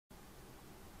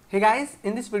Hey guys,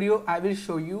 in this video I will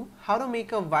show you how to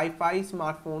make a Wi-Fi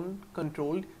smartphone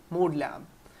controlled mode lamp.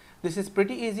 This is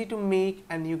pretty easy to make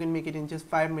and you can make it in just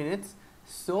 5 minutes.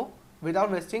 So without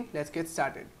wasting, let's get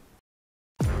started.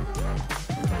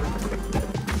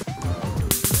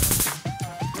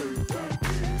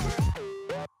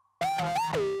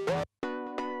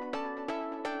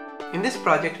 In this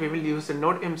project we will use the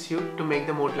Nodemcu to make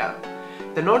the mode lamp.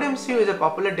 The Nodemcu is a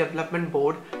popular development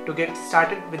board to get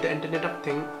started with the Internet of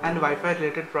Things and Wi-Fi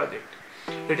related project.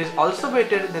 It is also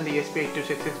better than the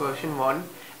ESP8266 version 1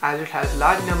 as it has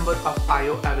large number of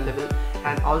I/O available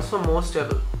and also more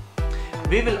stable.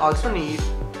 We will also need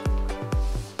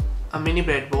a mini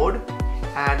breadboard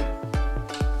and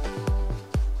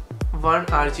one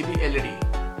RGB LED.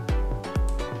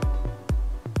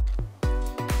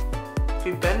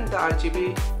 We bend the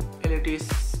RGB LED's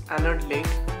anode link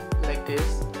like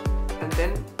this, and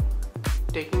then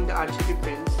taking the RGB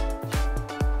pins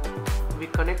we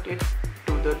connect it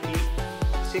to the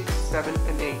T6, 7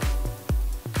 and 8.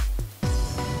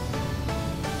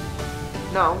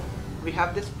 Now we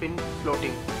have this pin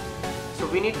floating, so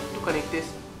we need to connect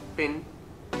this pin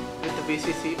with the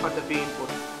VCC or the V input.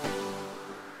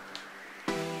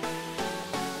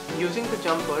 Using the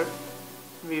jumper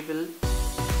we will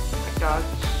attach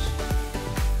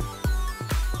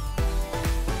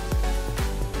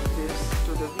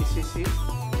the VCC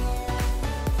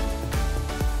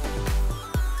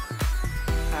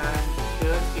and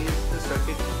here is the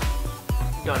circuit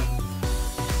done.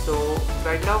 So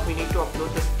right now we need to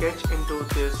upload the sketch into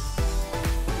this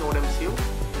Nodemcu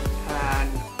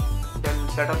and then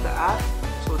set up the app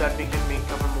so that we can make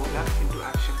our mode lamp into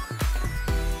action.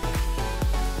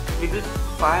 We will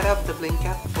fire up the Blynk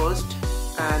app first,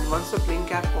 and once the Blynk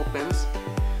app opens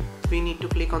we need to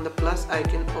click on the plus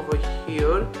icon over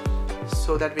here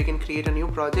so that we can create a new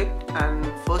project, and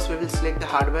first we will select the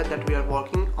hardware that we are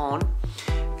working on,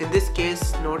 in this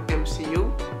case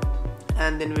Nodemcu,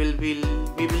 and then we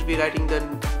will be writing the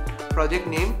project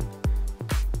name.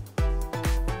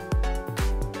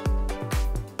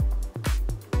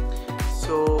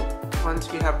 So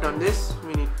once we have done this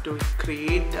we need to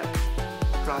create the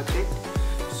project.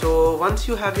 So once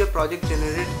you have your project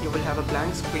generated you will have a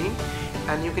blank screen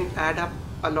and you can add up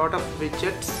a lot of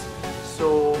widgets.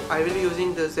 So I will be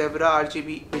using the Zebra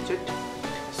RGB widget.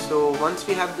 So once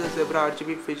we have the Zebra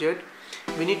RGB widget,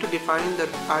 we need to define the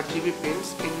RGB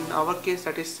pins. In our case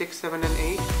that is 6, 7 and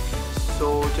 8.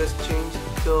 So just change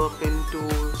the pin to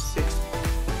 6.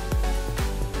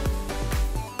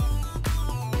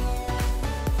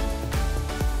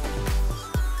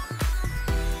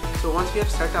 So once we have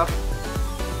set up,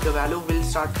 the value will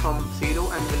start from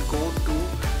 0 and will go to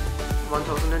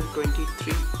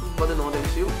 1023 for the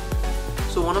Nodemcu.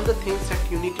 So one of the things that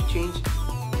you need to change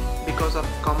because of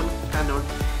common anode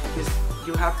is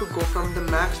you have to go from the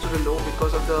max to the low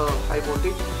because of the high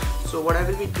voltage. So what I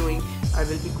will be doing, I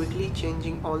will be quickly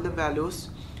changing all the values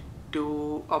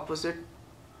to opposite.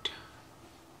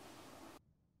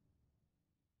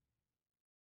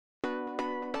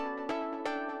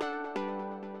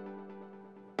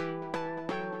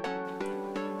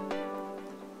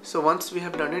 So once we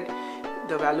have done it,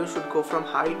 the value should go from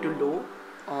high to low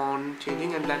on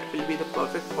changing, and that will be the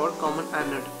perfect for common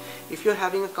anode. If you're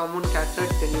having a common cathode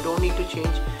then you don't need to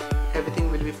change,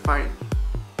 everything will be fine.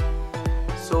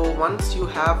 So once you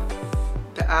have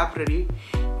the app ready,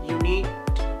 you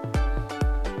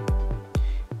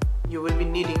will be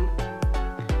needing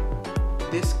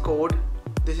this code.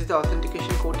 This is the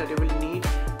authentication code that you will need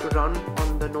to run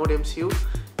on the Nodemcu.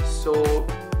 So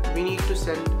we need to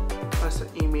send us an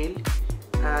email,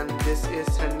 and this is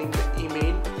sending the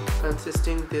email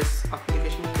consisting this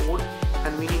authentication code,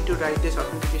 and we need to write this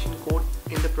authentication code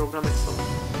in the program itself.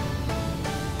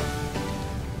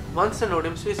 Once the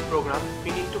Nodemcu is programmed,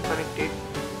 we need to connect it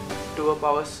to a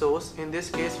power source. In this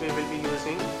case we will be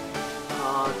using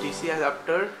DC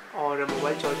adapter or a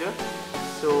mobile charger.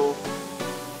 So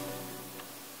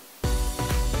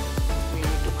we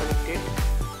need to connect it.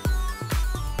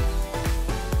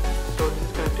 So this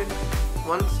is connected.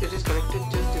 Once it is connected,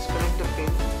 just disconnect the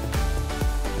pin,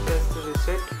 press the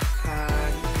reset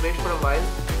and wait for a while,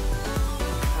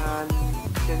 and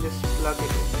then just plug it in.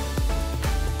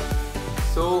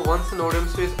 So once the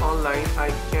Nodemcu is online,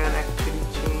 I can actually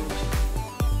change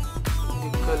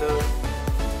the color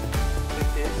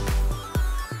like this.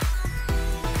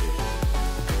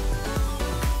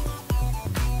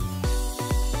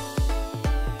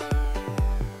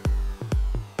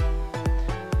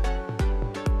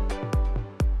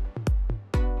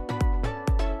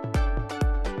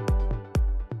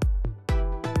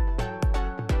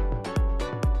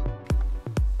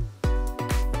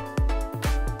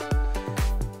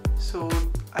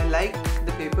 like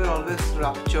the paper always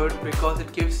ruptured because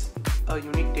it gives a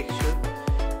unique texture.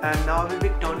 And now I will be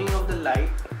turning off the light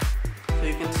so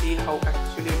you can see how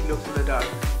actually it looks in the dark.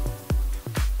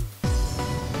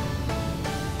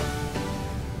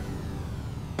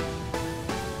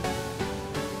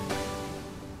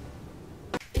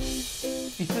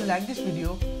 If you like this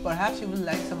video, perhaps you will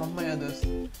like some of my others.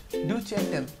 Do check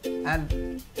them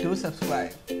and do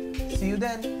subscribe. See you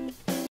then.